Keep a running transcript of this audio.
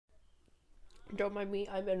Don't mind me.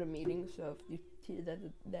 I'm in a meeting, so if you see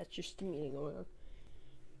that's just a meeting going on.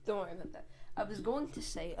 Don't worry about that. I was going to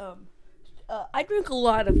say, I drink a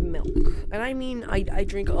lot of milk, and I mean, I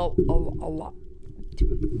drink a lot.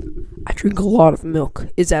 I drink a lot of milk.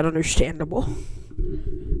 Is that understandable?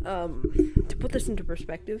 To put this into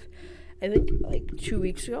perspective, I think like 2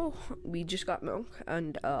 weeks ago we just got milk,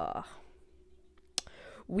 and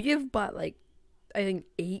we have bought like I think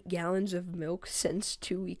 8 gallons of milk since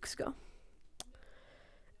 2 weeks ago.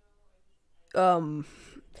 Um,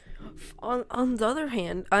 on the other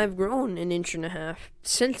hand, I've grown an inch and a half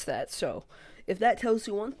since that. So, if that tells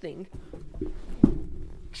you one thing,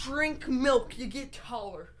 drink milk, you get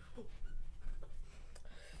taller.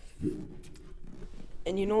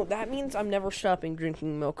 And you know, that means I'm never stopping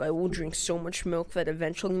drinking milk. I will drink so much milk that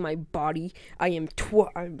eventually my body, I'm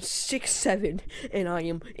 6'7", and I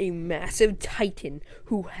am a massive titan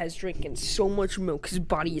who has drinking so much milk, his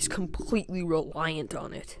body is completely reliant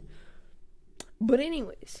on it. But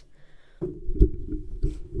anyways,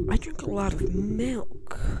 I drink a lot of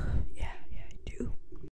milk.